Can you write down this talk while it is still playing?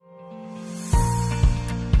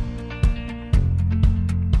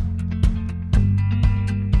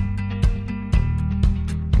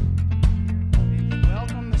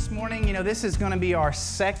this is going to be our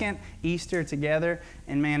second Easter together,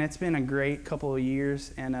 and man, it's been a great couple of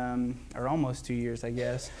years, and or almost 2 years, I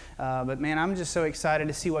guess. But man, I'm just so excited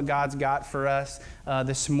to see what God's got for us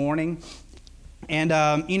this morning. And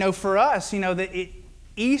for us,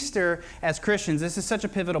 Easter as Christians, this is such a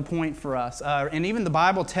pivotal point for us. And even the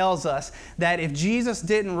Bible tells us that if Jesus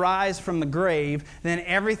didn't rise from the grave, then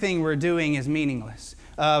everything we're doing is meaningless.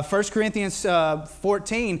 1 Corinthians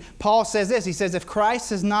 14, Paul says this. He says, if Christ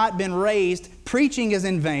has not been raised, preaching is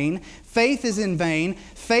in vain, faith is in vain,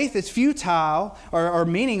 faith is futile or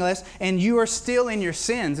meaningless, and you are still in your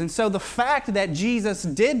sins. And so the fact that Jesus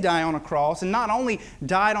did die on a cross, and not only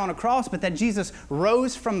died on a cross, but that Jesus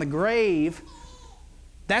rose from the grave,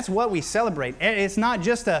 that's what we celebrate. It's not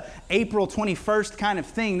just a April 21st kind of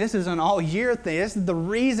thing. This is an all-year thing. This is the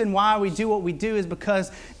reason why we do what we do, is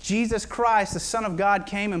because Jesus Christ, the Son of God,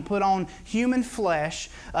 came and put on human flesh,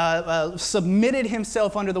 submitted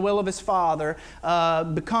Himself under the will of His Father,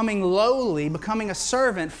 becoming lowly, becoming a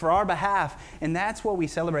servant for our behalf. And that's what we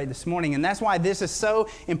celebrate this morning. And that's why this is so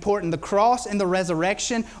important. The cross and the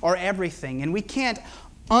resurrection are everything. And we can't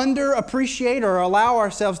underappreciate or allow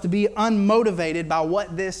ourselves to be unmotivated by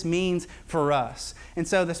what this means for us. And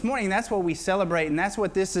so this morning, that's what we celebrate, and that's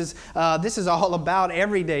what this is all about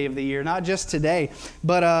every day of the year, not just today.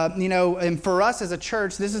 But, and for us as a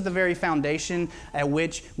church, this is the very foundation at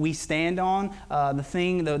which we stand on,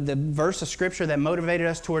 the verse of Scripture that motivated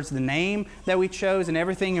us towards the name that we chose, and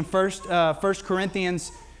everything in 1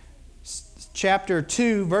 Corinthians chapter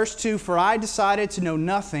 2, verse 2, for I decided to know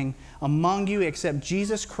nothing among you except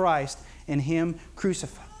Jesus Christ and Him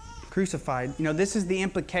crucified. This is the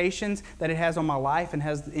implications that it has on my life, and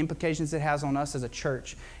has the implications it has on us as a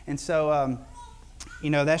church. And so,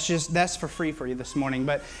 that's for free for you this morning.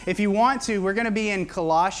 But if you want to, we're going to be in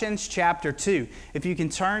Colossians chapter 2. If you can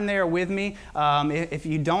turn there with me. If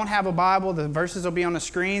you don't have a Bible, the verses will be on the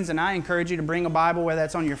screens, and I encourage you to bring a Bible, whether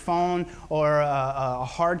that's on your phone or a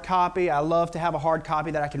hard copy. I love to have a hard copy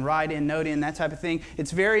that I can write in, note in, that type of thing.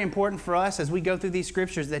 It's very important for us as we go through these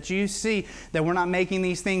scriptures that you see that we're not making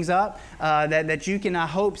these things up, that you can, I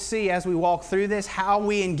hope, see as we walk through this, how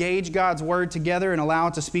we engage God's Word together and allow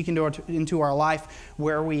it to speak into our life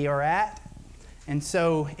where we are at. And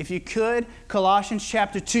so if you could, Colossians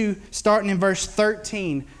chapter 2, starting in verse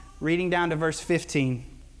 13, reading down to verse 15.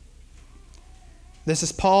 This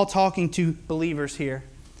is Paul talking to believers here.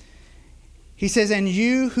 He says, and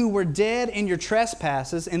you who were dead in your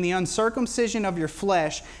trespasses and the uncircumcision of your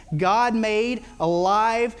flesh, God made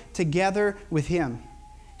alive together with Him,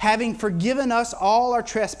 having forgiven us all our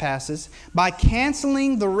trespasses by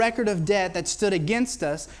canceling the record of debt that stood against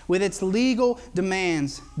us with its legal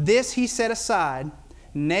demands. This He set aside,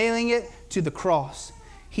 nailing it to the cross.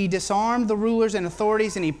 He disarmed the rulers and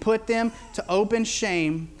authorities, and He put them to open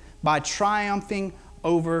shame by triumphing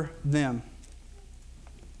over them.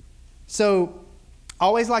 So, I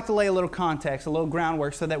always like to lay a little context, a little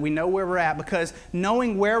groundwork, so that we know where we're at, because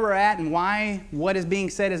knowing where we're at and why what is being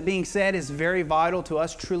said is very vital to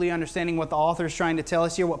us truly understanding what the author is trying to tell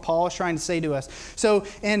us here, what Paul is trying to say to us. So,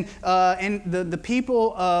 and the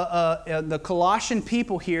people, the Colossian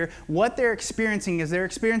people here, what they're experiencing is they're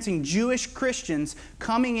experiencing Jewish Christians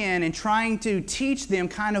coming in and trying to teach them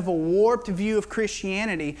kind of a warped view of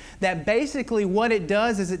Christianity, that basically what it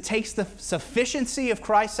does is it takes the sufficiency of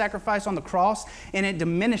Christ's sacrifice on the cross and it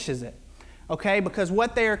diminishes it. Okay? Because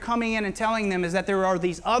what they are coming in and telling them is that there are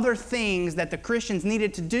these other things that the Christians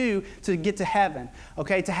needed to do to get to heaven.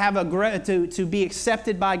 Okay? To have to be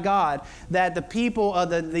accepted by God. That the people,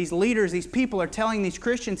 these leaders, these people are telling these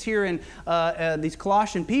Christians here in these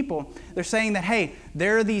Colossian people, they're saying that, hey,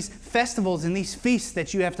 there are these festivals and these feasts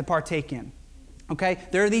that you have to partake in. Okay?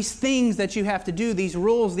 There are these things that you have to do, these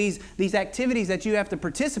rules, these activities that you have to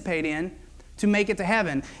participate in to make it to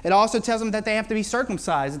heaven. It also tells them that they have to be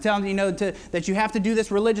circumcised. It tells them, that you have to do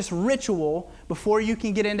this religious ritual before you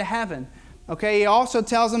can get into heaven. Okay, it also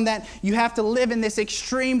tells them that you have to live in this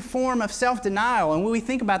extreme form of self-denial. And when we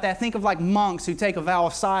think about that, think of like monks who take a vow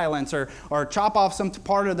of silence or chop off some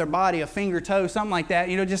part of their body, a finger, toe, something like that.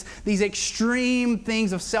 Just these extreme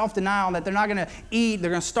things of self-denial that they're not going to eat,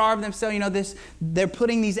 they're going to starve themselves. They're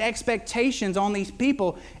putting these expectations on these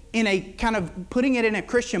people in a kind of putting it in a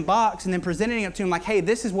Christian box and then presenting it to them like, hey,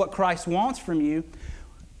 this is what Christ wants from you,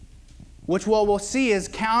 which what we'll see is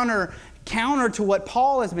counter to what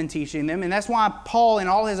Paul has been teaching them. And that's why Paul, in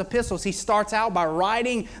all his epistles, he starts out by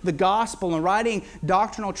writing the gospel and writing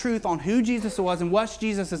doctrinal truth on who Jesus was and what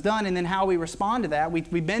Jesus has done, and then how we respond to that.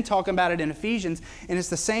 We've been talking about it in Ephesians, and it's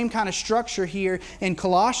the same kind of structure here in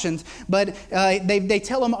Colossians. But they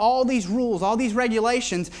tell them all these rules, all these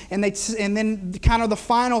regulations, and then kind of the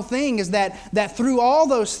final thing is that through all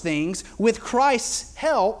those things, with Christ's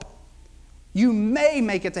help, you may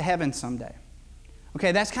make it to heaven someday.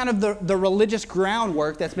 Okay, that's kind of the religious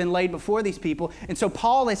groundwork that's been laid before these people. And so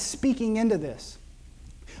Paul is speaking into this.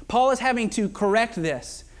 Paul is having to correct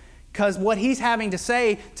this, because what he's having to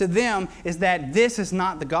say to them is that this is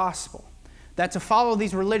not the gospel. That to follow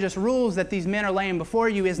these religious rules that these men are laying before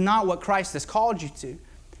you is not what Christ has called you to.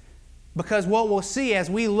 Because what we'll see as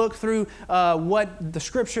we look through what the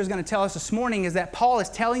Scripture is going to tell us this morning is that Paul is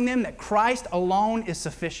telling them that Christ alone is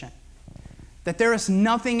sufficient. That there is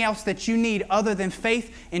nothing else that you need other than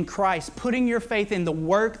faith in Christ. Putting your faith in the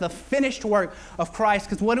work, the finished work of Christ.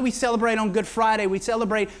 Because what do we celebrate on Good Friday? We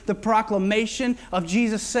celebrate the proclamation of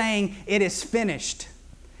Jesus saying, "It is finished."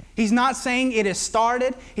 He's not saying it is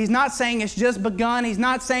started. He's not saying it's just begun. He's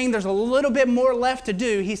not saying there's a little bit more left to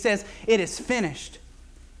do. He says, "It is finished."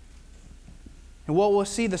 And what we'll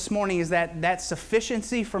see this morning is that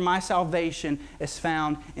sufficiency for my salvation is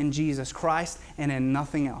found in Jesus Christ and in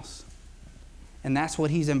nothing else. And that's what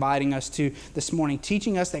he's inviting us to this morning,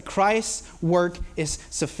 teaching us that Christ's work is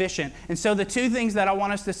sufficient. And so the two things that I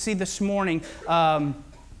want us to see this morning,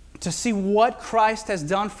 to see what Christ has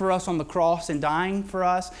done for us on the cross and dying for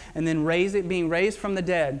us, and then being raised from the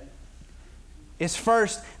dead, is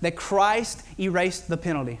first that Christ erased the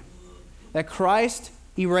penalty. That Christ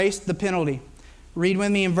erased the penalty. Read with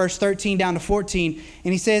me in verse 13 down to 14.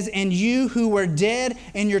 And he says, "And you who were dead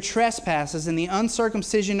in your trespasses and the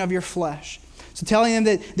uncircumcision of your flesh." So telling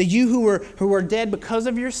them that you who were dead because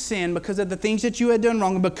of your sin, because of the things that you had done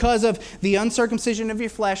wrong, and because of the uncircumcision of your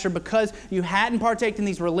flesh, or because you hadn't partaken in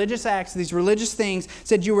these religious acts, these religious things,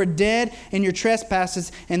 said you were dead in your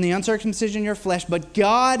trespasses and the uncircumcision of your flesh, but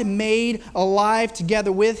God made alive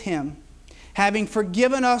together with him, having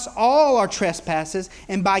forgiven us all our trespasses,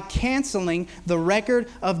 and by canceling the record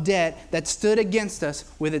of debt that stood against us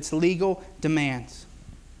with its legal demands.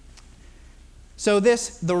 So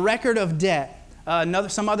the record of debt,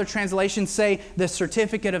 some other translations say the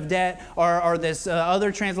certificate of debt, or this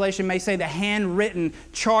other translation may say the handwritten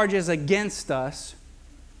charges against us,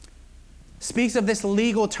 speaks of this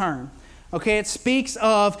legal term. Okay, it speaks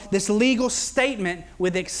of this legal statement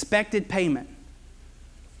with expected payment.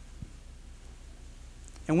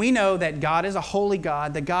 And we know that God is a holy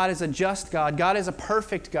God, that God is a just God, God is a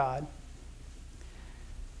perfect God.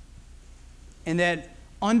 And that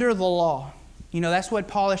under the law, that's what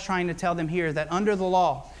Paul is trying to tell them here, that under the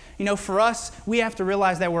law, for us, we have to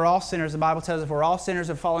realize that we're all sinners. The Bible tells us we're all sinners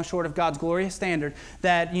and fallen short of God's glorious standard.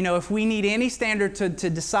 That, if we need any standard to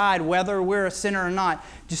decide whether we're a sinner or not,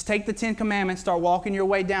 just take the 10 Commandments, start walking your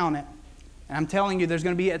way down it. And I'm telling you, there's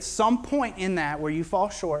going to be at some point in that where you fall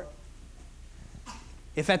short.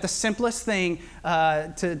 If at the simplest thing,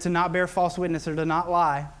 to not bear false witness or to not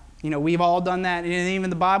lie, we've all done that. And even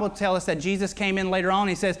the Bible tells us that Jesus came in later on.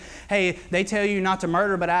 He says, hey, they tell you not to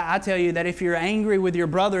murder, but I tell you that if you're angry with your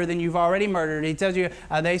brother, then you've already murdered. He tells you,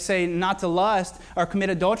 they say not to lust or commit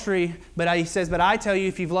adultery, but he says, but I tell you,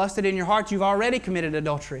 if you've lusted in your heart, you've already committed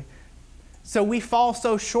adultery. So we fall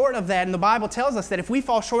so short of that. And the Bible tells us that if we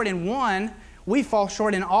fall short in one, we fall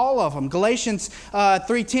short in all of them. Galatians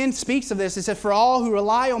 3:10 speaks of this. It says, for all who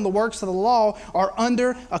rely on the works of the law are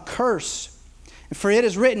under a curse. For it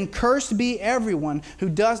is written, cursed be everyone who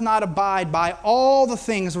does not abide by all the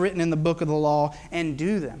things written in the book of the law and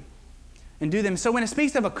do them. So when it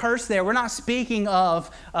speaks of a curse there, we're not speaking of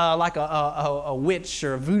like a witch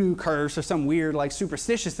or a voodoo curse or some weird like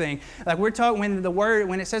superstitious thing. Like we're talking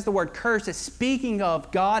when it says the word curse, it's speaking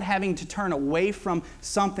of God having to turn away from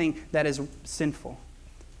something that is sinful.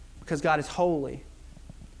 Because God is holy.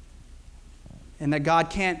 And that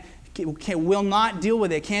God will not deal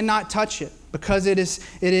with it, cannot touch it. Because it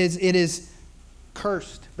is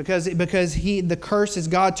cursed. Because the curse is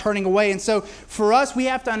God turning away. And so for us, we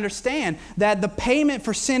have to understand that the payment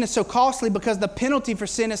for sin is so costly because the penalty for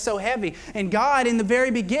sin is so heavy. And God, in the very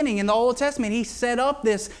beginning, in the Old Testament, He set up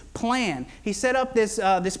this plan. He set up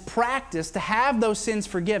this practice to have those sins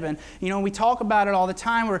forgiven. We talk about it all the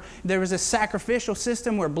time where there was a sacrificial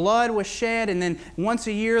system where blood was shed, and then once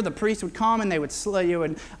a year the priest would come and they would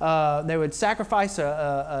sacrifice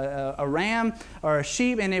a ram or a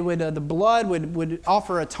sheep, and the blood would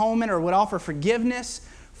offer atonement or would offer forgiveness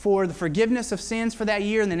for the forgiveness of sins for that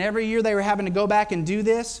year. And then every year they were having to go back and do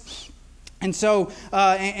this. And so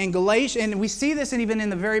in Galatians, and we see this even in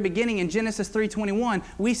the very beginning in Genesis 3:21,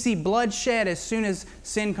 we see bloodshed as soon as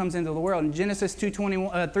sin comes into the world. In Genesis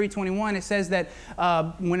 3:21, it says that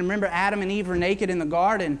remember Adam and Eve are naked in the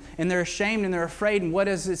garden, and they're ashamed and they're afraid. And what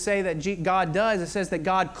does it say that God does? It says that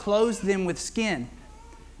God clothes them with skin.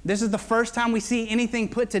 This is the first time we see anything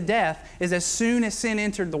put to death, is as soon as sin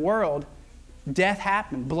entered the world, death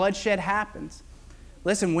happened, bloodshed happens.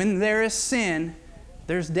 Listen, when there is sin,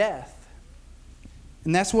 there's death.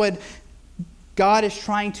 And that's what God is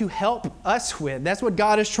trying to help us with. That's what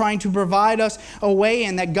God is trying to provide us a way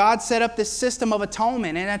in, that God set up this system of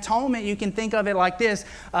atonement. And atonement, you can think of it like this.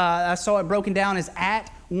 I saw it broken down as at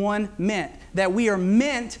one meant. That we are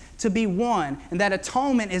meant to be one. And that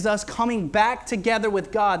atonement is us coming back together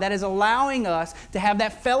with God. That is allowing us to have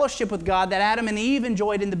that fellowship with God that Adam and Eve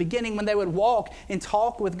enjoyed in the beginning when they would walk and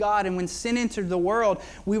talk with God. And when sin entered the world,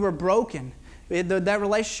 we were broken. That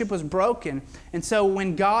relationship was broken. And so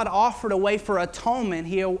when God offered a way for atonement,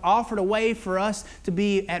 He offered a way for us to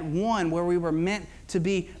be at one where we were meant to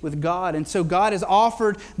be with God. And so God has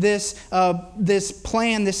offered this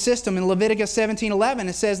plan, this system. In Leviticus 17:11,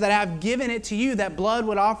 it says that I've given it to you, that blood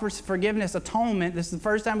would offer forgiveness, atonement. This is the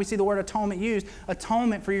first time we see the word atonement used.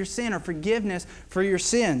 Atonement for your sin, or forgiveness for your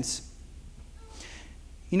sins.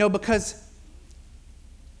 You know, because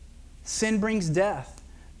sin brings death.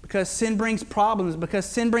 Because sin brings problems, because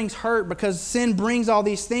sin brings hurt, because sin brings all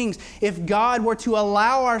these things. If God were to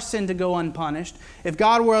allow our sin to go unpunished, if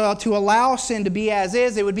God were to allow sin to be as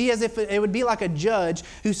is, it would be as if it would be like a judge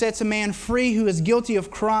who sets a man free who is guilty of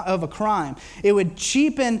a crime. It would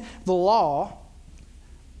cheapen the law.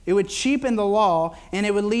 It would cheapen the law, and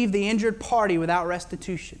it would leave the injured party without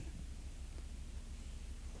restitution.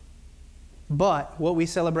 But what we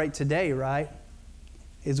celebrate today, right,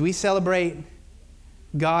 is we celebrate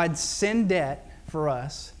God's sin debt for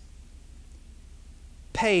us,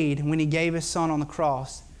 paid when He gave His Son on the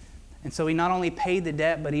cross. And so He not only paid the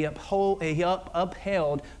debt, but He upheld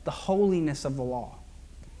the holiness of the law.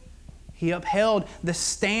 He upheld the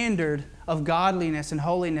standard of godliness and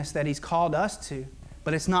holiness that He's called us to.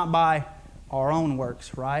 But it's not by our own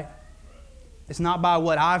works, right? It's not by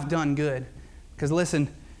what I've done good. Because listen,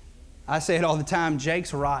 I say it all the time,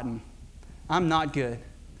 Jake's rotten. I'm not good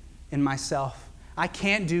in myself. I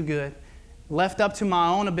can't do good. Left up to my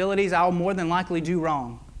own abilities, I'll more than likely do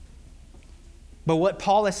wrong. But what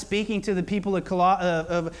Paul is speaking to the people of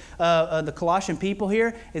the Colossian people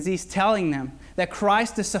here is he's telling them that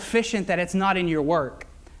Christ is sufficient, that it's not in your work.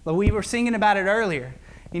 But we were singing about it earlier.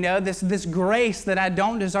 You know, this grace that I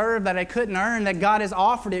don't deserve, that I couldn't earn, that God has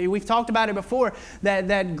offered it. We've talked about it before,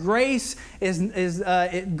 that grace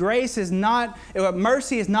is not,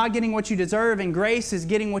 mercy is not getting what you deserve, and grace is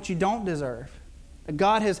getting what you don't deserve.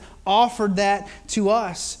 God has offered that to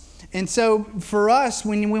us. And so for us,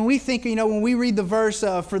 when we think, when we read the verse,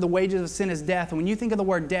 for the wages of sin is death, and when you think of the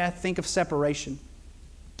word death, think of separation.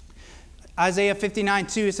 Isaiah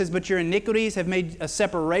 59:2, it says, but your iniquities have made a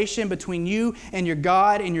separation between you and your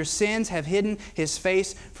God, and your sins have hidden His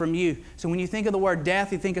face from you. So when you think of the word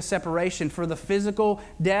death, you think of separation. For the physical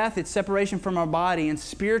death, it's separation from our body. And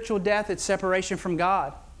spiritual death, it's separation from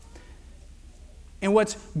God. And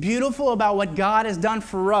what's beautiful about what God has done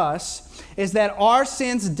for us is that our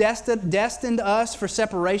sins destined us for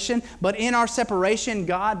separation, but in our separation,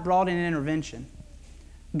 God brought an intervention.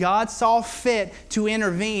 God saw fit to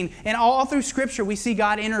intervene. And all through Scripture, we see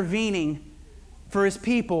God intervening for His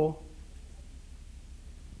people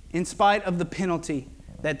in spite of the penalty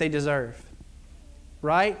that they deserve.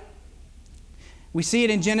 Right? We see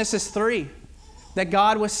it in Genesis 3, that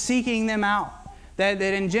God was seeking them out. That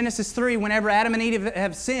in Genesis 3, whenever Adam and Eve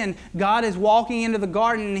have sinned, God is walking into the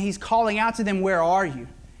garden and He's calling out to them, where are you?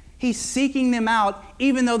 He's seeking them out,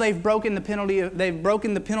 even though they've broken the penalty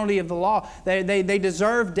of the law. They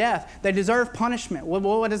deserve death. They deserve punishment.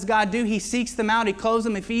 What does God do? He seeks them out, He clothes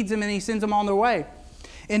them, He feeds them, and He sends them on their way.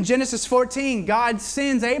 In Genesis 14, God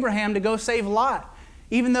sends Abraham to go save Lot.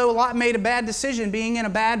 Even though Lot made a bad decision, being in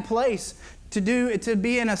a bad place, to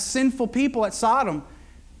be in a sinful people at Sodom,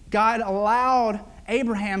 God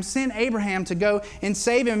sent Abraham to go and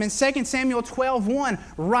save him. In 2 Samuel 12:1,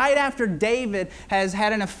 right after David has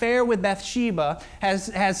had an affair with Bathsheba,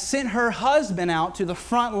 has sent her husband out to the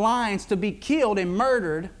front lines to be killed and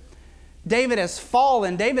murdered, David has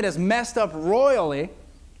fallen, David has messed up royally.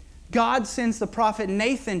 God sends the prophet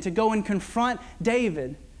Nathan to go and confront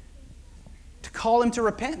David, to call him to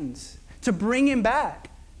repentance, to bring him back.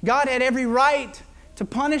 God had every right to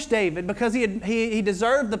punish David because he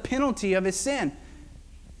deserved the penalty of his sin.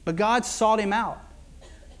 But God sought him out.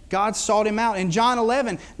 God sought him out. In John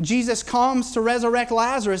 11, Jesus comes to resurrect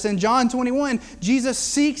Lazarus. In John 21, Jesus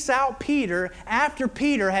seeks out Peter after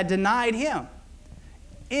Peter had denied him.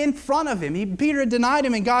 In front of him. Peter had denied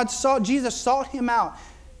him, and Jesus sought him out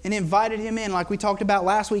and invited him in, like we talked about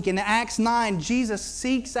last week. In Acts 9, Jesus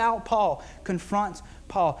seeks out Paul, confronts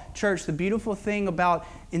Paul. Church, the beautiful thing about,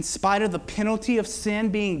 in spite of the penalty of sin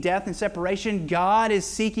being death and separation, God is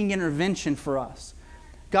seeking intervention for us.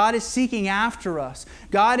 God is seeking after us.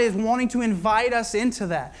 God is wanting to invite us into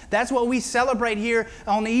that. That's what we celebrate here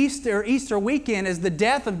on Easter weekend, is the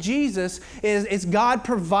death of Jesus, is God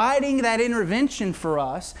providing that intervention for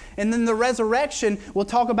us. And then the resurrection, we'll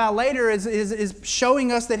talk about later, is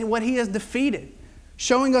showing us that what He has defeated.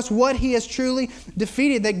 Showing us what He has truly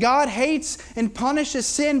defeated. That God hates and punishes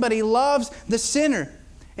sin, but He loves the sinner.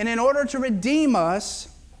 And in order to redeem us,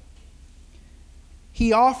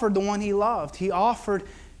 He offered the one He loved. He offered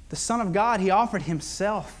the Son of God. He offered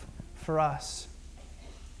Himself for us.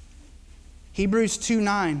 Hebrews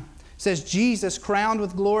 2:9 says, Jesus crowned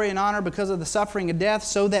with glory and honor because of the suffering of death,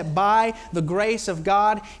 so that by the grace of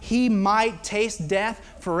God He might taste death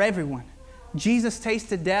for everyone. Jesus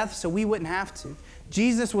tasted death so we wouldn't have to.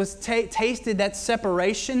 Jesus was tasted that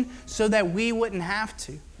separation so that we wouldn't have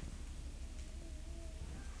to.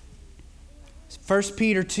 1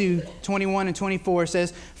 Peter 2:21 and 24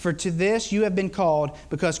 says, For to this you have been called,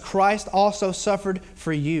 because Christ also suffered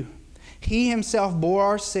for you. He Himself bore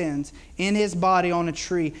our sins in His body on a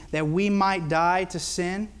tree, that we might die to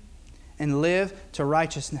sin and live to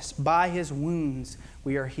righteousness. By His wounds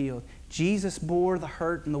we are healed. Jesus bore the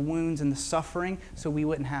hurt and the wounds and the suffering so we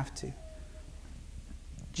wouldn't have to.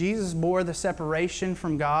 Jesus bore the separation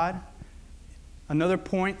from God. Another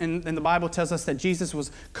point in the Bible tells us that Jesus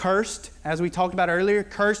was cursed, as we talked about earlier,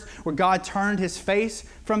 cursed where God turned His face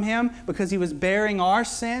from Him because He was bearing our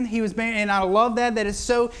sin. And I love that it's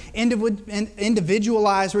so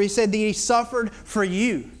individualized, where He said that He suffered for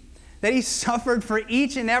you. That He suffered for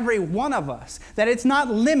each and every one of us. That it's not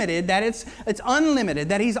limited, that it's unlimited.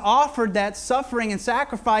 That He's offered that suffering and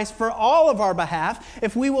sacrifice for all of our behalf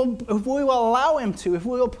if we will allow Him to, if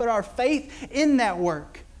we will put our faith in that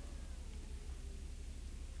work.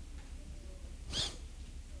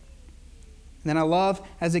 And then I love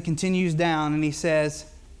as it continues down, and he says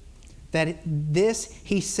that this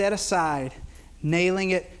He set aside,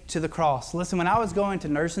 nailing it to the cross. Listen, when I was going to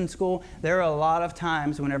nursing school, there were a lot of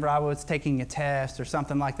times whenever I was taking a test or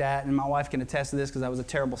something like that, and my wife can attest to this because I was a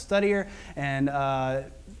terrible studier, and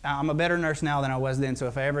I'm a better nurse now than I was then, so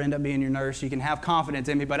if I ever end up being your nurse, you can have confidence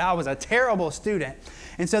in me, but I was a terrible student.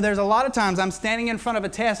 And so there's a lot of times I'm standing in front of a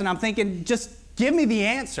test and I'm thinking, just give me the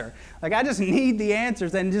answer. Like, I just need the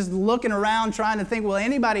answers, and just looking around trying to think, will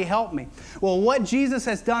anybody help me? Well, what Jesus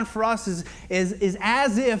has done for us is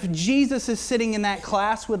as if Jesus is sitting in that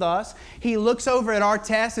class with us. He looks over at our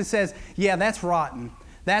test and says, yeah, that's rotten.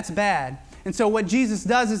 That's bad. And so what Jesus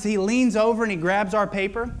does is He leans over and He grabs our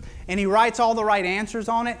paper and He writes all the right answers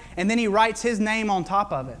on it, and then He writes His name on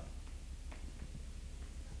top of it.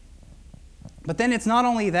 But then it's not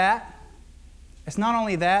only that,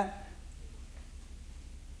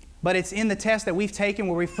 but it's in the test that we've taken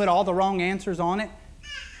where we've put all the wrong answers on it.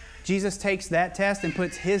 Jesus takes that test and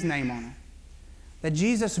puts His name on it. That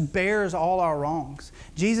Jesus bears all our wrongs.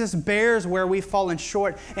 Jesus bears where we've fallen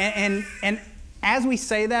short. And as we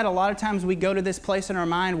say that, a lot of times we go to this place in our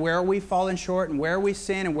mind where we've fallen short and where we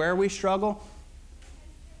sin and where we struggle.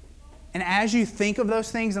 And as you think of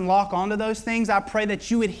those things and lock onto those things, I pray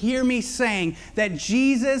that you would hear me saying that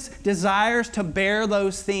Jesus desires to bear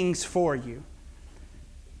those things for you.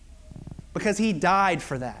 Because He died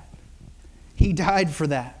for that. He died for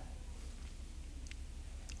that.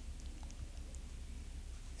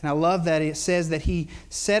 And I love that it says that He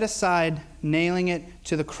set aside, nailing it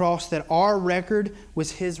to the cross, that our record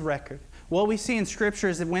was His record. What we see in Scripture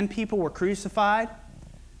is that when people were crucified,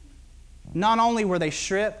 not only were they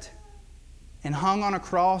stripped and hung on a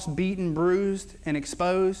cross, beaten, bruised, and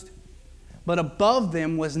exposed, but above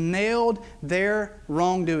them was nailed their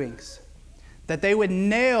wrongdoings. That they would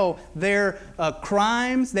nail their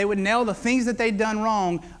crimes, they would nail the things that they'd done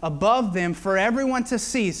wrong above them for everyone to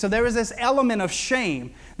see. So there was this element of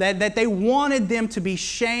shame, that they wanted them to be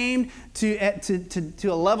shamed to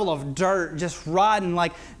a level of dirt, just rotten.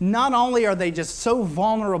 Like, not only are they just so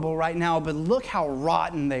vulnerable right now, but look how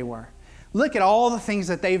rotten they were. Look at all the things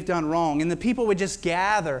that they've done wrong. And the people would just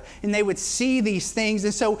gather and they would see these things.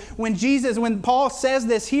 And so when Paul says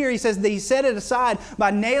this here, he says that He set it aside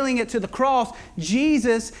by nailing it to the cross.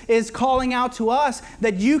 Jesus is calling out to us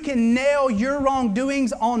that you can nail your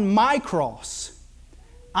wrongdoings on my cross.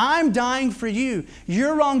 I'm dying for you.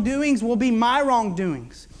 Your wrongdoings will be my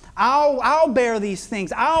wrongdoings. I'll bear these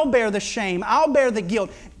things. I'll bear the shame. I'll bear the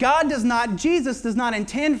guilt. Jesus does not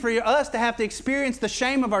intend for us to have to experience the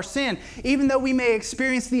shame of our sin. Even though we may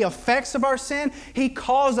experience the effects of our sin, He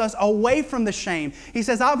calls us away from the shame. He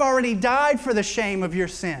says, I've already died for the shame of your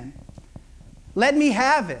sin. Let me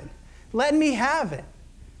have it. Let me have it.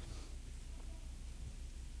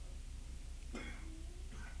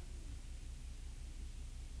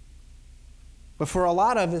 But for a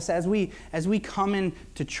lot of us, as we come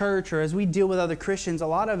into church or as we deal with other Christians, a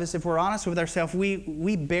lot of us, if we're honest with ourselves,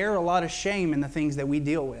 we bear a lot of shame in the things that we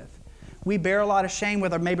deal with. We bear a lot of shame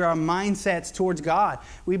with maybe our mindsets towards God.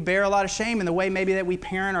 We bear a lot of shame in the way maybe that we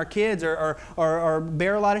parent our kids or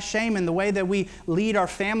bear a lot of shame in the way that we lead our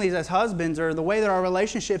families as husbands or the way that our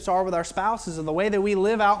relationships are with our spouses or the way that we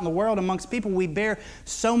live out in the world amongst people. We bear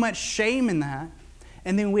so much shame in that.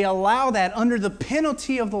 And then we allow that under the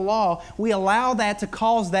penalty of the law, we allow that to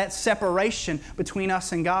cause that separation between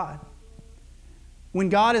us and God. When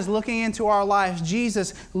God is looking into our lives,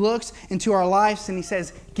 Jesus looks into our lives and He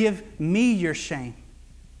says, give me your shame.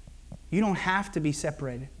 You don't have to be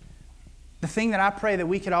separated. The thing that I pray that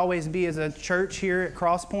we could always be as a church here at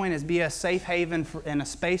Crosspoint is be a safe haven and a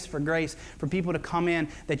space for grace for people to come in,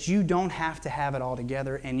 that you don't have to have it all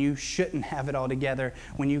together and you shouldn't have it all together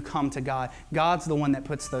when you come to God. God's the one that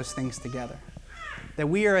puts those things together. That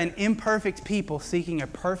we are an imperfect people seeking a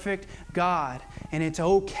perfect God, and it's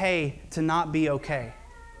okay to not be okay.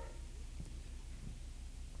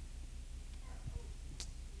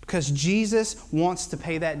 Because Jesus wants to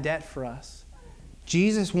pay that debt for us.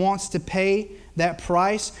 Jesus wants to pay that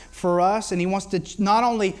price for us, and He wants to not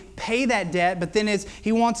only pay that debt, but then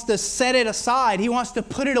He wants to set it aside. He wants to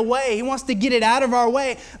put it away. He wants to get it out of our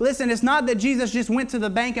way. Listen, it's not that Jesus just went to the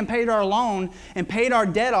bank and paid our loan and paid our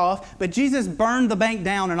debt off, but Jesus burned the bank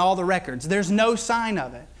down and all the records. There's no sign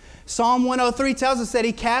of it. Psalm 103 tells us that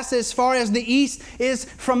He casts it as far as the east is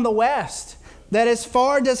from the west. That as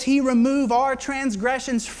far does He remove our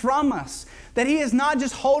transgressions from us. That He is not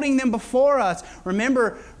just holding them before us.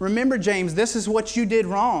 Remember, James, this is what you did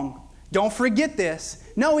wrong. Don't forget this.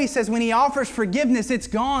 No, he says when He offers forgiveness, it's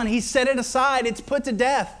gone. He set it aside. It's put to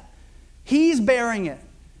death. He's bearing it.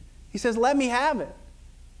 He says, let me have it.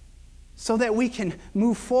 So that we can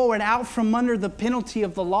move forward out from under the penalty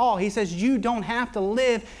of the law. He says you don't have to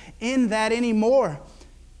live in that anymore.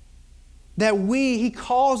 That He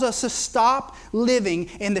calls us to stop living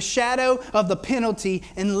in the shadow of the penalty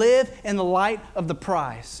and live in the light of the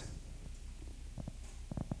prize.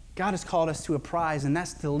 God has called us to a prize, and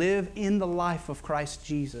that's to live in the life of Christ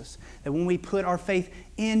Jesus. That when we put our faith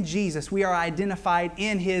in Jesus, we are identified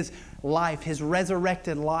in His life, His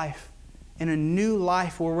resurrected life, in a new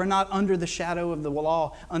life where we're not under the shadow of the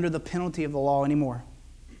law, under the penalty of the law anymore.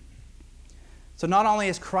 So not only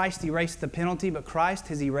has Christ erased the penalty, but Christ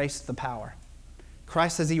has erased the power.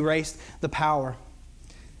 Christ has erased the power.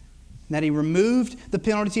 That He removed the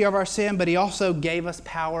penalty of our sin, but He also gave us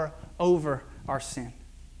power over our sin.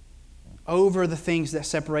 Over the things that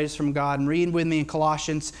separate us from God. And read with me in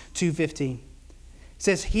Colossians 2:15. It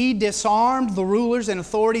says, He disarmed the rulers and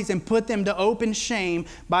authorities and put them to open shame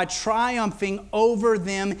by triumphing over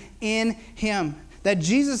them in Him. That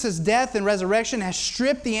Jesus' death and resurrection has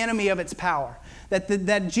stripped the enemy of its power.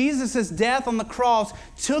 That Jesus' death on the cross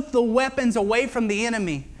took the weapons away from the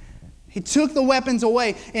enemy. He took the weapons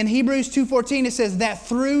away. In Hebrews 2:14 it says that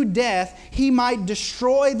through death He might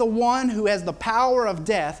destroy the one who has the power of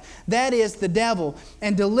death, that is the devil,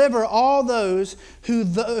 and deliver all those who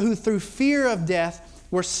through fear of death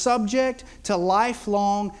were subject to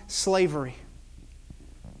lifelong slavery.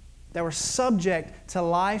 That were subject to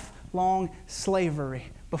lifelong slavery.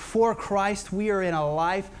 Before Christ, we are in a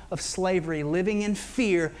life of slavery, living in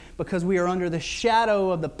fear because we are under the shadow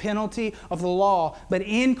of the penalty of the law. But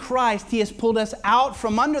in Christ, He has pulled us out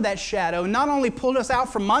from under that shadow. Not only pulled us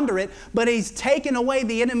out from under it, but He's taken away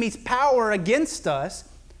the enemy's power against us.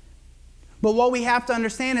 But what we have to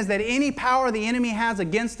understand is that any power the enemy has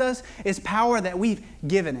against us is power that we've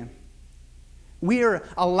given him. We are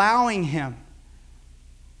allowing him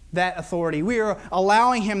that authority. We are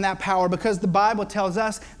allowing him that power because the Bible tells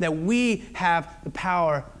us that we have the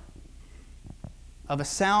power of a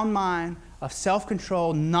sound mind, of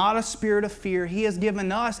self-control, not a spirit of fear. He has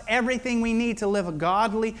given us everything we need to live a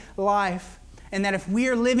godly life. And that if we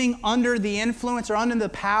are living under the influence or under the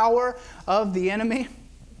power of the enemy,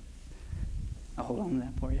 I'll hold on to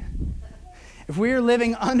that for you. If we are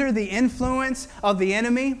living under the influence of the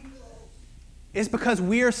enemy, it's because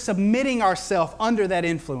we are submitting ourselves under that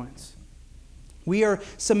influence. We are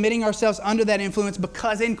submitting ourselves under that influence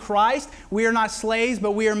because in Christ we are not slaves,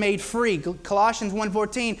 but we are made free. Colossians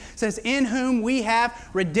 1:14 says, in whom we have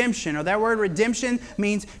redemption. Or that word redemption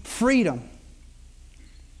means freedom.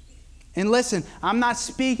 And listen, I'm not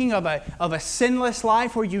speaking of a sinless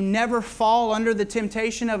life where you never fall under the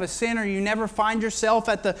temptation of a sin, or you never find yourself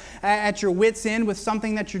at your wit's end with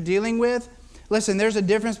something that you're dealing with. Listen, there's a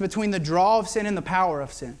difference between the draw of sin and the power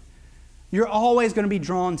of sin. You're always going to be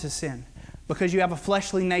drawn to sin because you have a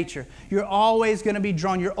fleshly nature. You're always going to be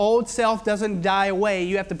drawn. Your old self doesn't die away.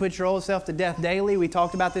 You have to put your old self to death daily. We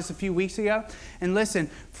talked about this a few weeks ago. And listen,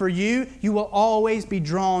 for you, you will always be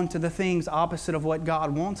drawn to the things opposite of what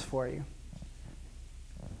God wants for you.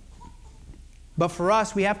 But for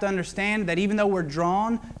us, we have to understand that even though we're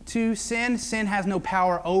drawn to sin, sin has no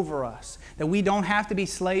power over us. That we don't have to be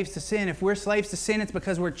slaves to sin. If we're slaves to sin, it's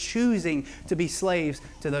because we're choosing to be slaves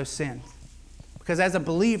to those sins. Because as a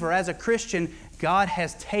believer, as a Christian, God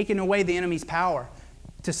has taken away the enemy's power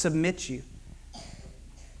to submit you.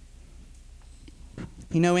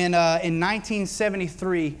 You know, in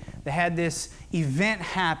 1973, they had this event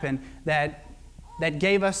happen that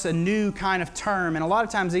gave us a new kind of term. And a lot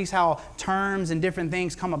of times these how terms and different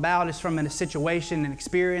things come about is from a situation, an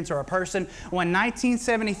experience, or a person. Well, in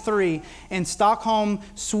 1973, in Stockholm,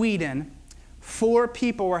 Sweden, 4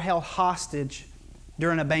 people were held hostage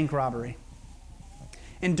during a bank robbery.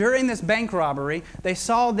 And during this bank robbery, they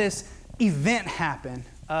saw this event happen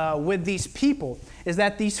with these people, is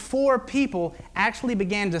that these 4 people actually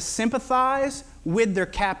began to sympathize with their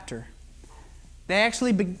captor.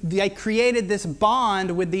 They created this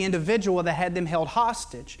bond with the individual that had them held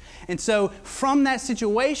hostage. And so from that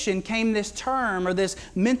situation came this term or this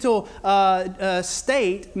mental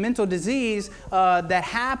state, mental disease that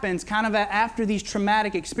happens kind of after these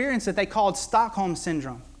traumatic experiences that they called Stockholm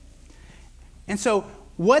Syndrome. And so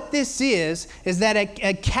what this is that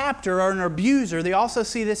a captor or an abuser, they also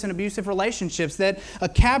see this in abusive relationships, that a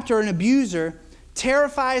captor or an abuser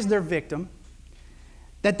terrifies their victim,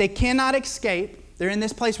 that they cannot escape. They're in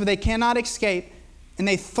this place where they cannot escape, and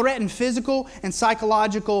they threaten physical and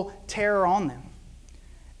psychological terror on them.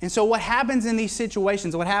 And so what happens in these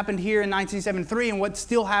situations, what happened here in 1973 and what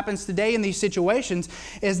still happens today in these situations,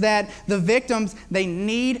 is that the victims, they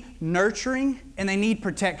need nurturing and they need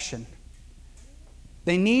protection.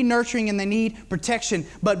 They need nurturing and they need protection.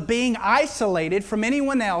 But being isolated from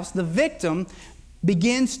anyone else, the victim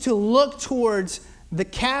begins to look towards the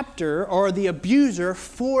captor or the abuser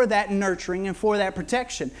for that nurturing and for that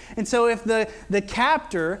protection. And so if the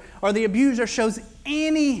captor or the abuser shows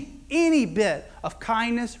any bit of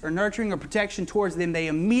kindness or nurturing or protection towards them, they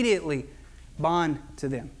immediately bond to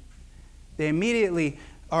them. They immediately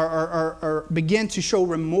or begin to show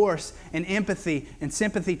remorse and empathy and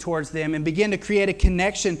sympathy towards them and begin to create a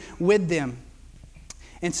connection with them.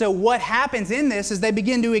 And so what happens in this is they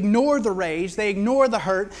begin to ignore the rage, they ignore the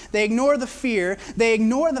hurt, they ignore the fear, they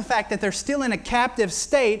ignore the fact that they're still in a captive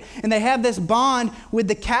state, and they have this bond with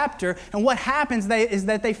the captor. And what happens is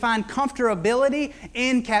that they find comfortability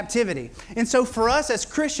in captivity. And so for us as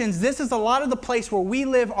Christians, this is a lot of the place where we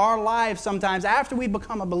live our lives sometimes after we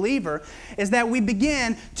become a believer, is that we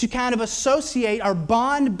begin to kind of associate our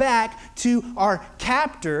bond back to our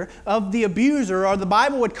captor of the abuser, or the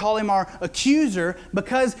Bible would call him our accuser,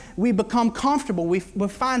 because we become comfortable. We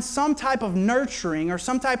find some type of nurturing or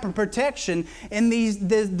some type of protection in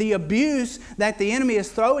the abuse that the enemy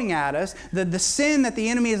is throwing at us, the sin that the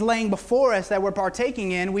enemy is laying before us that we're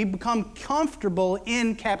partaking in. We become comfortable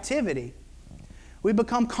in captivity. We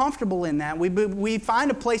become comfortable in that. We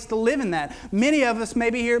find a place to live in that. Many of us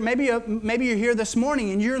maybe you're here this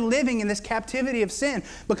morning and you're living in this captivity of sin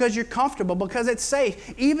because you're comfortable, because it's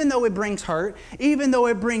safe. Even though it brings hurt, even though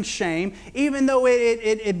it brings shame, even though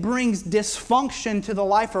it brings dysfunction to the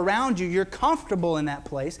life around you, you're comfortable in that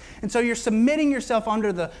place. And so you're submitting yourself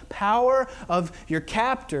under the power of your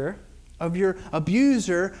captor, of your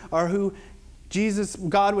abuser, or who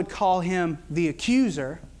God would call him the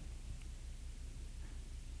accuser.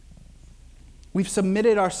 We've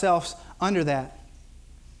submitted ourselves under that.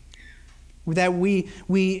 That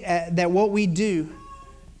what we do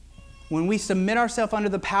when we submit ourselves under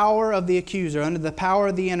the power of the accuser, under the power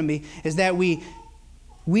of the enemy, is that we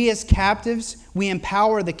as captives, we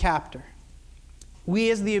empower the captor.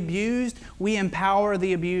 We as the abused, we empower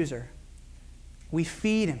the abuser. We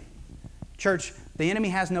feed him. Church, the enemy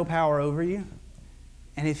has no power over you.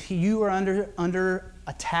 And if you are under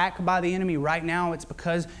attack by the enemy right now, it's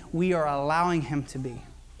because we are allowing him to be.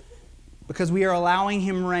 Because we are allowing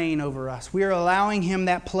him reign over us. We are allowing him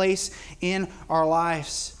that place in our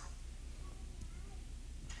lives.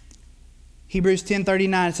 Hebrews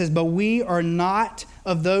 10:39, it says, "But we are not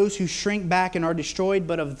of those who shrink back and are destroyed,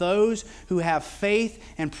 but of those who have faith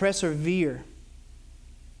and persevere."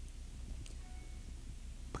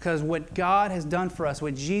 Because what God has done for us,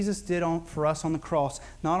 what Jesus did for us on the cross,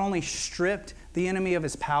 not only stripped the enemy of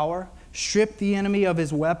his power, stripped the enemy of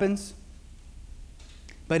his weapons,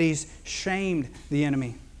 but he's shamed the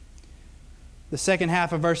enemy. The second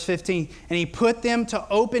half of verse 15, "And he put them to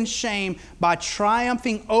open shame by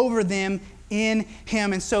triumphing over them in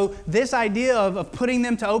him." And so this idea of putting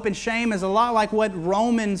them to open shame is a lot like what the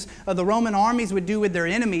Roman armies would do with their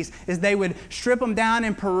enemies, is they would strip them down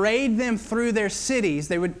and parade them through their cities.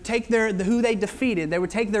 They would take who they defeated, they would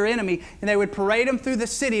take their enemy, and they would parade them through the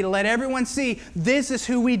city to let everyone see, this is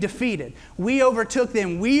who we defeated. We overtook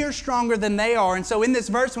them. We are stronger than they are. And so in this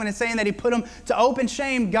verse, when it's saying that he put them to open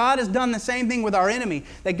shame, God has done the same thing with our enemy.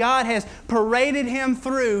 That God has paraded him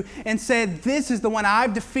through and said, this is the one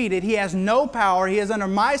I've defeated. He has no power. He is under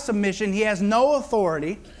my submission. He has no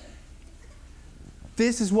authority.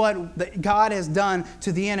 This is what God has done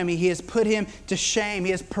to the enemy. He has put him to shame. He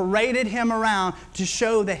has paraded him around to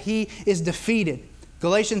show that he is defeated.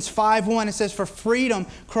 Galatians 5:1, it says, "For freedom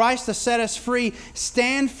Christ has set us free.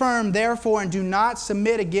 Stand firm, therefore, and do not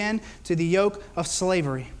submit again to the yoke of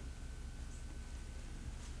slavery."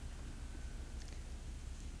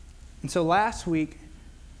 And so last week,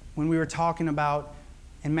 when we were talking about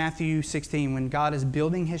in Matthew 16, when God is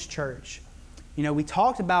building his church, we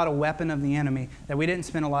talked about a weapon of the enemy that we didn't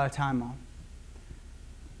spend a lot of time on.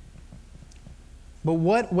 But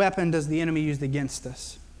what weapon does the enemy use against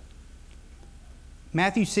us?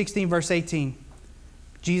 Matthew 16, verse 18.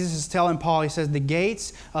 Jesus is telling Paul, he says, "The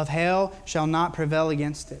gates of hell shall not prevail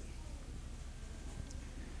against it."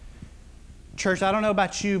 Church, I don't know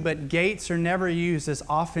about you, but gates are never used as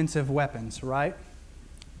offensive weapons, right?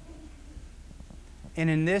 And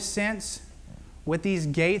in this sense, what these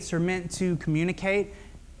gates are meant to communicate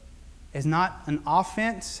is not an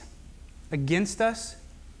offense against us,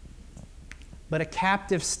 but a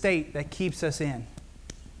captive state that keeps us in.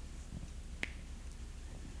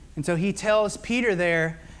 And so he tells Peter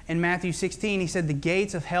there in Matthew 16, he said, "The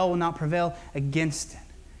gates of hell will not prevail against it."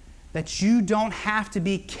 That you don't have to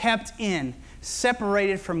be kept in,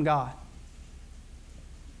 separated from God.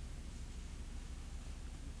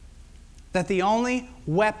 That the only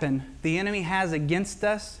weapon the enemy has against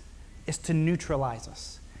us is to neutralize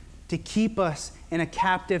us, to keep us in a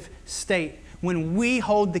captive state when we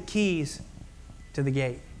hold the keys to the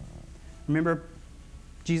gate. Remember,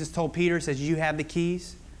 Jesus told Peter, says, "You have the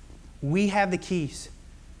keys." We have the keys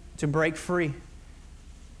to break free.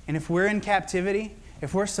 And if we're in captivity,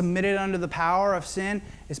 if we're submitted under the power of sin,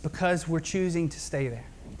 it's because we're choosing to stay there.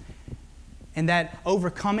 And that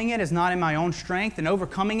overcoming it is not in my own strength, and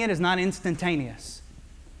overcoming it is not instantaneous.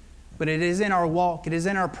 But it is in our walk, it is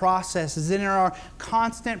in our process, it is in our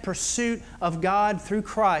constant pursuit of God through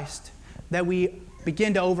Christ that we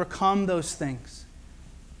begin to overcome those things.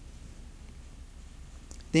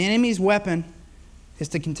 The enemy's weapon is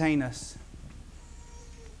to contain us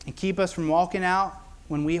and keep us from walking out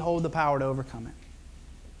when we hold the power to overcome it.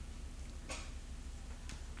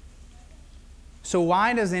 So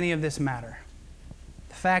why does any of this matter?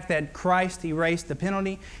 The fact that Christ erased the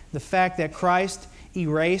penalty, the fact that Christ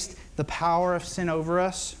erased the power of sin over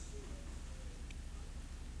us.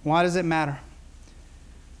 Why does it matter?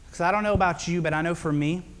 Because I don't know about you, but I know for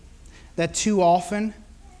me that too often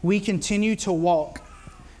we continue to walk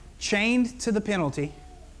chained to the penalty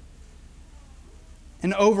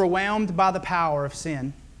and overwhelmed by the power of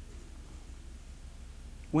sin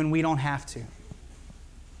when we don't have to.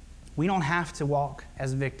 We don't have to walk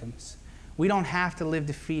as victims. We don't have to live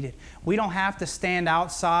defeated. We don't have to stand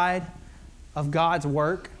outside of God's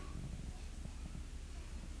work.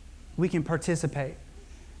 We can participate.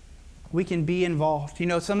 We can be involved.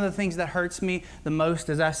 Some of the things that hurts me the most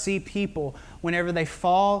is I see people, whenever they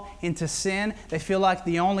fall into sin, they feel like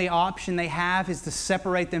the only option they have is to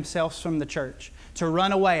separate themselves from the church, to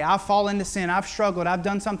run away. I've fallen into sin. I've struggled. I've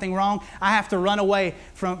done something wrong. I have to run away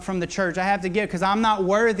from the church. I have to give because I'm not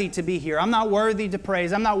worthy to be here. I'm not worthy to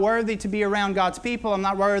praise. I'm not worthy to be around God's people. I'm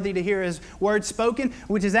not worthy to hear His word spoken,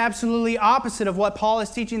 which is absolutely opposite of what Paul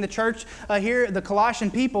is teaching the church here, the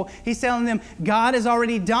Colossian people. He's telling them, God has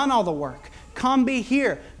already done all the work. Come be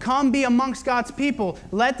here. Come be amongst God's people.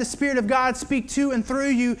 Let the Spirit of God speak to and through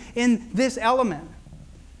you in this element.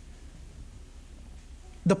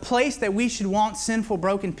 The place that we should want sinful,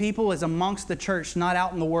 broken people is amongst the church, not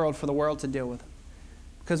out in the world for the world to deal with them.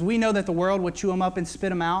 Because we know that the world will chew them up and spit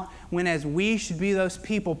them out, when as we should be those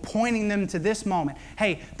people pointing them to this moment.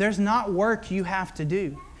 Hey, there's not work you have to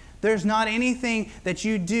do. There's not anything that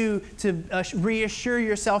you do to reassure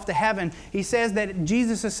yourself to heaven. He says that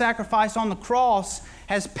Jesus' sacrifice on the cross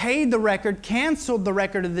has paid the record, canceled the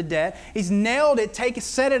record of the debt. He's nailed it,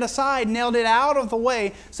 set it aside, nailed it out of the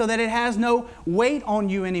way so that it has no weight on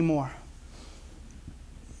you anymore.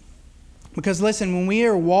 Because listen, when we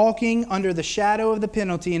are walking under the shadow of the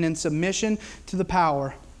penalty and in submission to the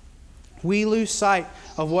power, we lose sight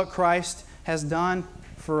of what Christ has done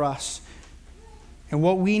for us. And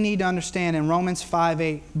what we need to understand in Romans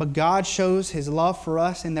 5:8, but God shows His love for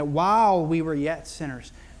us in that while we were yet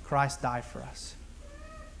sinners, Christ died for us.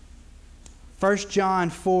 1 John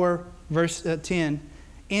 4, verse 10,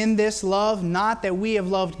 in this love, not that we have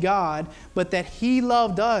loved God, but that He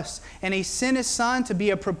loved us, and He sent His Son to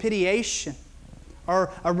be a propitiation, or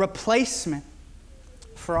a replacement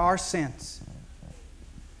for our sins.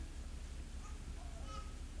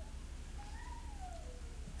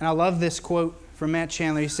 And I love this quote from Matt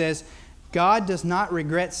Chandler. He says, God does not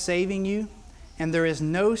regret saving you, and there is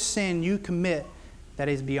no sin you commit that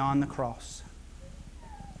is beyond the cross.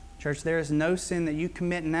 Church, there is no sin that you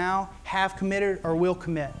commit now, have committed, or will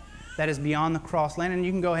commit that is beyond the cross. Landon,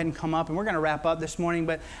 you can go ahead and come up, and we're going to wrap up this morning,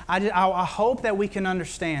 but I hope that we can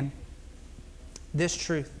understand this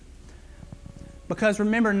truth. Because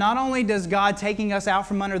remember, not only does God taking us out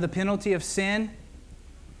from under the penalty of sin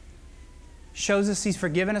shows us He's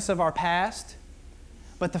forgiven us of our past,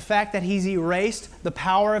 but the fact that He's erased the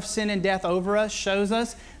power of sin and death over us shows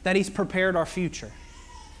us that He's prepared our future.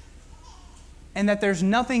 And that there's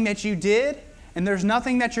nothing that you did and there's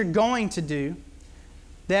nothing that you're going to do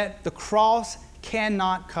that the cross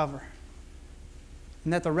cannot cover.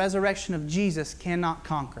 And that the resurrection of Jesus cannot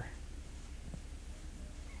conquer.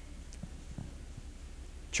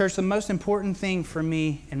 Church, the most important thing for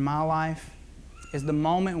me in my life is the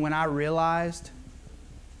moment when I realized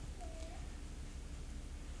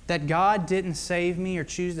that God didn't save me or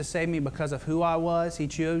choose to save me because of who I was. He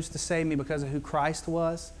chose to save me because of who Christ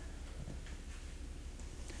was.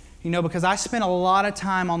 You know, because I spent a lot of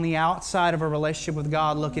time on the outside of a relationship with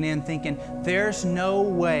God looking in thinking, there is no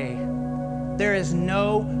way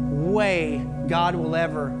God will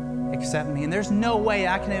ever accept me. And there's no way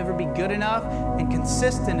I can ever be good enough and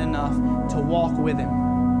consistent enough to walk with Him.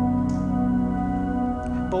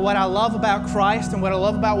 But what I love about Christ and what I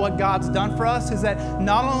love about what God's done for us is that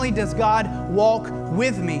not only does God walk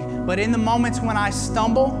with me, but in the moments when I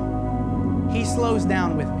stumble, He slows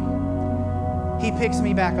down with me. He picks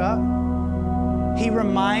me back up. He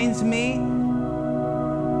reminds me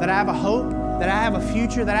that I have a hope, that I have a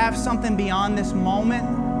future, that I have something beyond this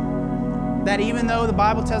moment. That even though the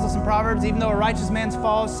Bible tells us in Proverbs, even though a righteous man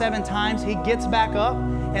falls 7 times, he gets back up.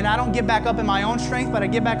 And I don't get back up in my own strength, but I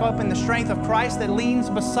get back up in the strength of Christ that leans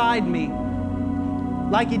beside me.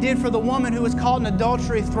 Like He did for the woman who was caught in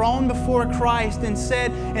adultery, thrown before Christ and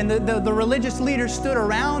said, and the religious leaders stood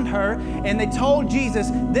around her and they told Jesus,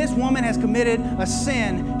 this woman has committed a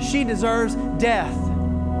sin. She deserves death.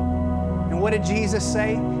 And what did Jesus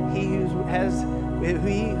say? He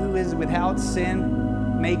who is without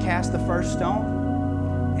sin may cast the first stone.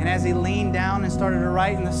 And as He leaned down and started to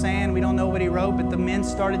write in the sand, we don't know what He wrote, but the men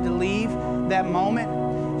started to leave that moment.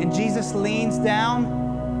 And Jesus leans down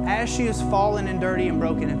as she is fallen and dirty and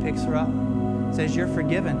broken and picks her up. Says, you're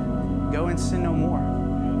forgiven. Go and sin no more.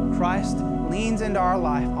 Christ leans into our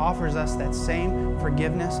life, offers us that same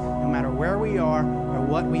forgiveness no matter where we are or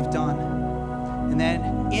what we've done. And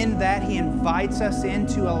then in that He invites us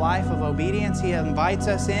into a life of obedience. He invites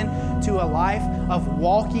us into a life of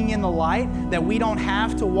walking in the light, that we don't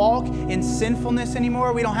have to walk in sinfulness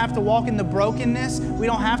anymore. We don't have to walk in the brokenness. We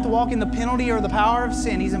don't have to walk in the penalty or the power of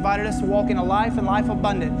sin. He's invited us to walk in a life and life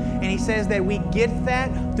abundant. And He says that we get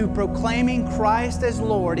that through proclaiming Christ as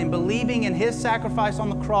Lord and believing in His sacrifice on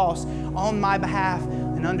the cross on my behalf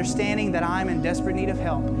and understanding that I'm in desperate need of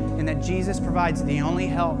help and that Jesus provides the only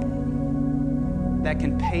help that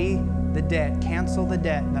can pay the debt, cancel the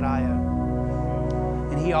debt that I owe.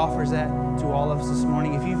 And He offers that to all of us this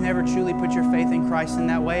morning. If you've never truly put your faith in Christ in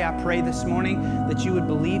that way, I pray this morning that you would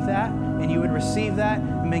believe that and you would receive that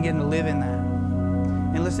and begin to live in that.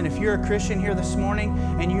 And listen, if you're a Christian here this morning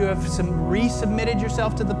and you have resubmitted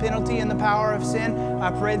yourself to the penalty and the power of sin,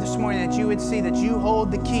 I pray this morning that you would see that you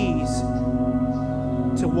hold the keys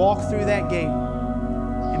to walk through that gate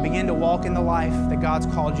and begin to walk in the life that God's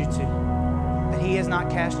called you to. That He has not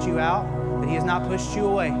cast you out, that He has not pushed you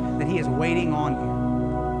away, that He is waiting on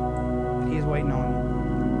you. That He is waiting on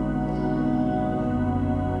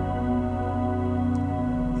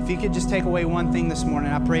you. If you could just take away one thing this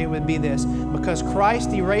morning, I pray it would be this. Because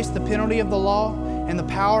Christ erased the penalty of the law and the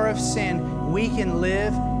power of sin, we can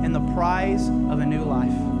live in the prize of a new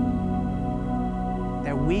life.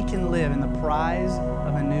 that we can live in the prize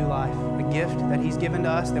of a new life, a gift that He's given to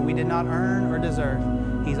us that we did not earn or deserve.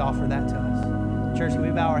 He's offered that to us. Church, can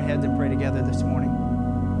we bow our heads and pray together this morning?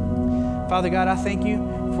 Father God, I thank you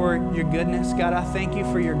for your goodness. God, I thank you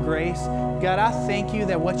for your grace. God, I thank you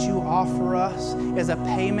that what you offer us is a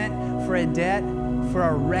payment for a debt, for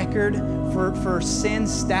a record, for sin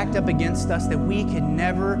stacked up against us that we could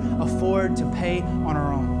never afford to pay on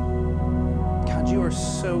our own. God, you are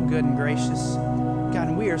so good and gracious. God,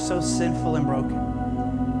 and we are so sinful and broken.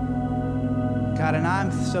 God, and I'm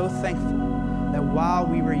so thankful that while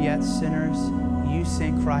we were yet sinners, you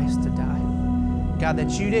sent Christ to die. God,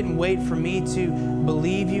 that you didn't wait for me to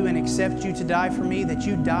believe you and accept you to die for me, that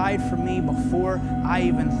you died for me before I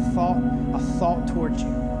even thought a thought towards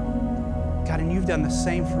you. God, and you've done the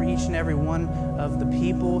same for each and every one of the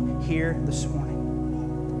people here this morning.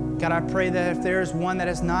 God, I pray that if there is one that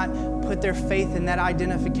has not put their faith in that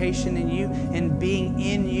identification in you and being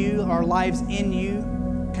in you, our lives in you,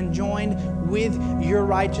 conjoined with your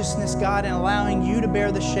righteousness, God, and allowing you to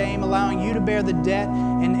bear the shame, allowing you to bear the debt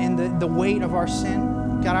and the weight of our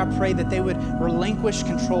sin. God, I pray that they would relinquish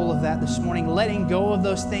control of that this morning, letting go of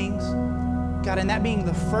those things. God, and that being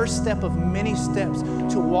the first step of many steps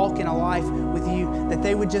to walk in a life with you, that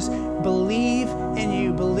they would just believe in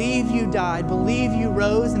you, believe you died, believe you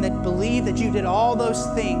rose, and that believe that you did all those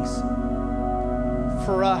things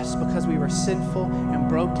for us because we were sinful and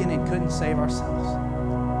broken and couldn't save ourselves.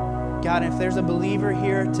 God, if there's a believer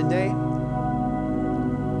here today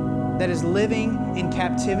that is living in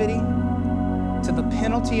captivity to the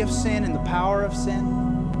penalty of sin and the power of sin,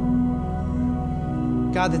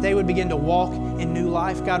 God, that they would begin to walk in new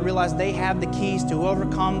life. God, realize they have the keys to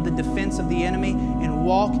overcome the defense of the enemy and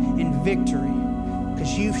walk in victory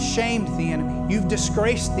because you've shamed the enemy. You've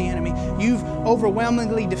disgraced the enemy. You've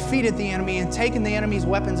overwhelmingly defeated the enemy and taken the enemy's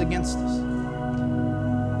weapons against us.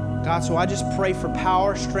 God, so I just pray for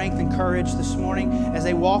power, strength, and courage this morning as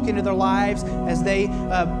they walk into their lives, as they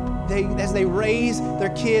raise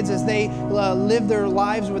their kids, as they live their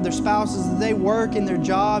lives with their spouses, as they work in their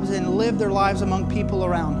jobs and live their lives among people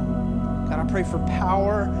around them. God, I pray for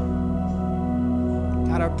power.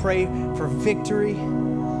 God, I pray for victory.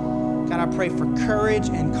 God, I pray for courage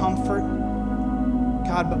and comfort.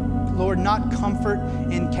 God, but Lord, not comfort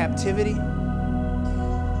in captivity,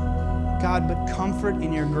 God, but comfort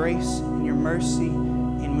in your grace and your mercy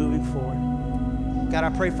in moving forward. God, I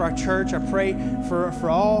pray for our church. I pray for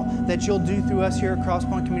all that you'll do through us here at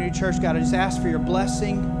Crosspoint Community Church. God, I just ask for your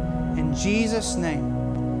blessing. In Jesus'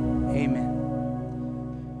 name, amen.